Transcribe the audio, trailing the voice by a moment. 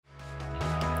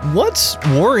What's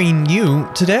worrying you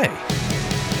today?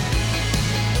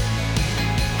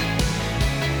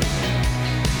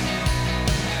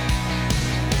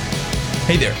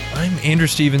 Hey there, I'm Andrew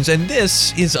Stevens, and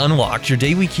this is Unlocked, your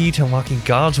daily key to unlocking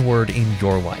God's Word in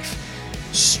your life.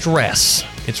 Stress.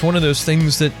 It's one of those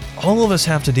things that all of us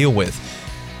have to deal with.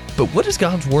 But what does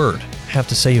God's Word have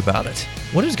to say about it?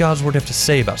 What does God's Word have to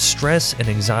say about stress and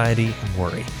anxiety and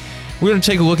worry? We're going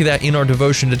to take a look at that in our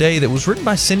devotion today that was written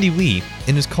by Cindy Lee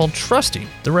and is called Trusting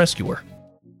the Rescuer.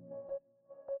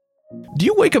 Do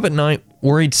you wake up at night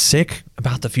worried sick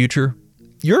about the future?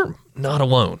 You're not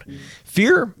alone.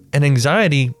 Fear and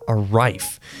anxiety are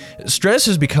rife. Stress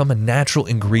has become a natural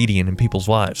ingredient in people's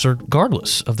lives,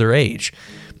 regardless of their age.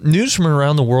 News from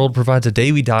around the world provides a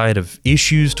daily diet of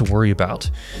issues to worry about.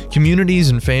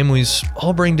 Communities and families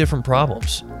all bring different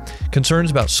problems. Concerns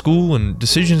about school and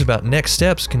decisions about next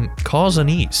steps can cause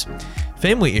unease.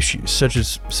 Family issues such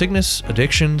as sickness,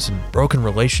 addictions, and broken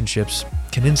relationships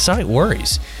can incite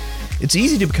worries. It's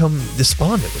easy to become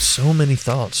despondent with so many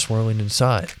thoughts swirling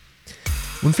inside.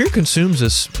 When fear consumes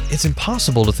us, it's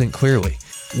impossible to think clearly.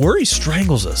 Worry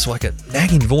strangles us like a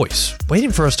nagging voice,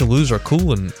 waiting for us to lose our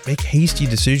cool and make hasty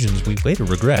decisions we later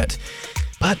regret.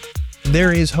 But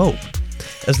there is hope.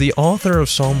 As the author of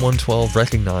Psalm 112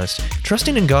 recognized,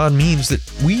 trusting in God means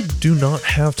that we do not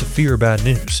have to fear bad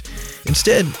news.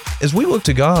 Instead, as we look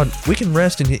to God, we can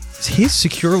rest in His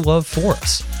secure love for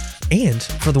us and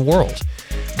for the world.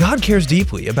 God cares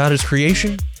deeply about His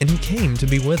creation, and He came to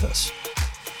be with us.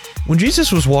 When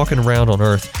Jesus was walking around on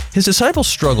earth, His disciples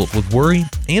struggled with worry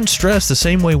and stress the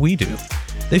same way we do.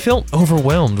 They felt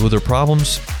overwhelmed with their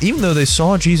problems, even though they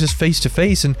saw Jesus face to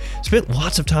face and spent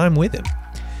lots of time with Him.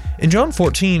 In John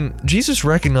 14, Jesus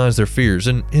recognized their fears,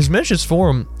 and His message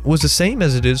for them was the same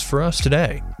as it is for us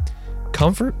today: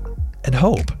 comfort and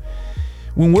hope.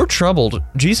 When we're troubled,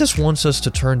 Jesus wants us to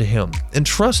turn to Him and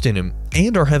trust in Him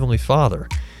and our Heavenly Father.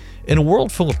 In a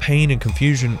world full of pain and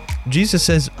confusion, Jesus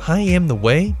says, "I am the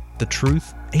way, the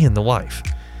truth, and the life."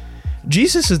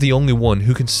 Jesus is the only one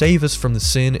who can save us from the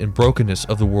sin and brokenness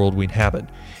of the world we inhabit,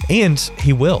 and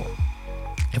He will.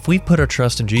 If we put our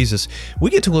trust in Jesus, we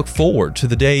get to look forward to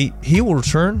the day He will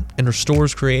return and restore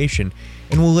His creation,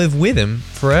 and we'll live with Him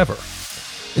forever.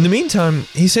 In the meantime,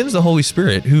 He sends the Holy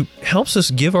Spirit, who helps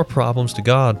us give our problems to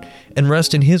God and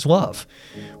rest in His love.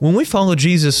 When we follow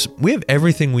Jesus, we have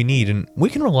everything we need, and we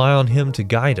can rely on Him to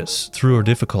guide us through our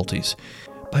difficulties.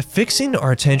 By fixing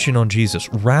our attention on Jesus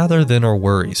rather than our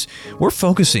worries, we're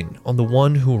focusing on the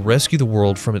one who will rescue the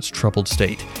world from its troubled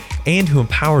state and who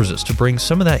empowers us to bring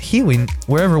some of that healing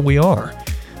wherever we are.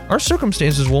 Our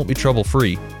circumstances won't be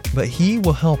trouble-free, but He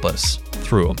will help us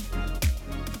through them.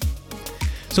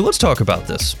 So let's talk about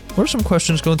this. What are some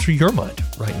questions going through your mind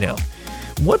right now?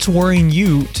 What's worrying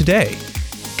you today?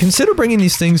 Consider bringing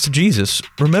these things to Jesus,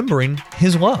 remembering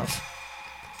His love.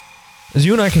 As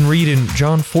you and I can read in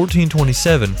John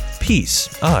 14:27, "Peace,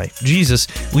 I, Jesus,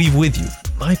 leave with you.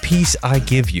 My peace I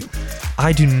give you.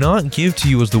 I do not give to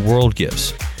you as the world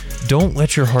gives. Don't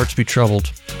let your hearts be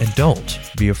troubled, and don't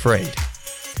be afraid."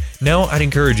 Now I'd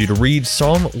encourage you to read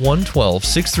Psalm 112,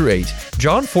 6 through 8,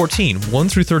 John 14, 1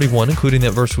 through 31, including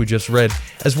that verse we just read,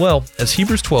 as well as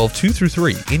Hebrews 12, 2 through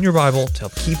 3 in your Bible to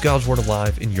help keep God's Word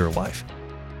alive in your life.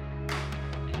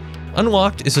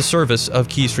 Unlocked is a service of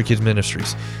Keys for Kids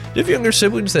Ministries. Do you have younger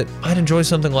siblings that might enjoy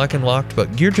something like Unlocked,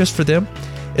 but geared just for them?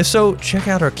 If so, check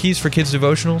out our Keys for Kids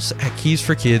devotionals at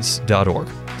keysforkids.org.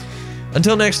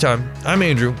 Until next time, I'm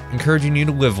Andrew, encouraging you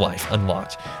to live life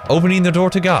unlocked, opening the door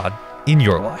to God in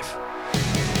your life.